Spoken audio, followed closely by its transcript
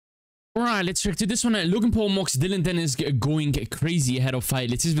Alright, let's check to this one. Logan Paul mocks Dillon Danis going crazy ahead of fight.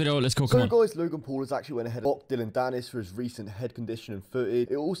 Let's see this video. Let's go. Come on. Guys, Logan Paul has actually went ahead and mocked Dillon Danis for his recent head conditioning footage.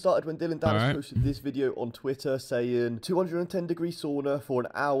 It all started when Dillon Danis posted this video on Twitter saying 210-degree sauna for an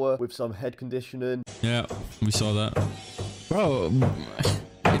hour with some head conditioning. Yeah, we saw that. Bro,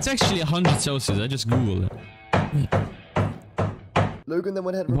 it's actually 100 Celsius. I just googled it. Logan then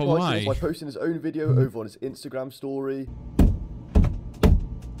went ahead and replied to this by posting his own video over on his Instagram story.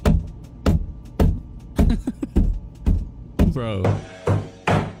 Bro.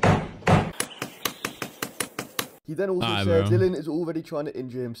 He then also said, Dillon is already trying to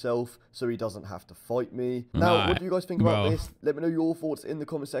injure himself, so he doesn't have to fight me. Now, what do you guys think about this? Let me know your thoughts in the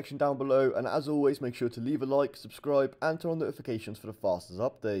comment section down below. And as always, make sure to leave a like, subscribe, and turn on notifications for the fastest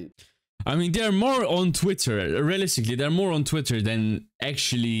update. I mean, they're more on Twitter. Realistically, they're more on Twitter than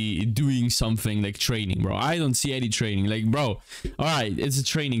actually doing something like training, bro. I don't see any training. Like, bro, all right, it's a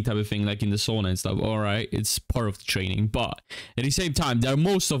training type of thing, like in the sauna and stuff. All right, it's part of the training. But at the same time,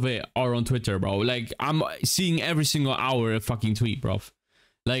 most of it are on Twitter, bro. Like, I'm seeing every single hour a fucking tweet, bro.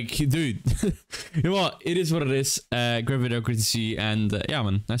 Like, dude, you know what? It is what it is. Great video, great to see. And yeah,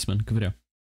 man, nice, man. Good video.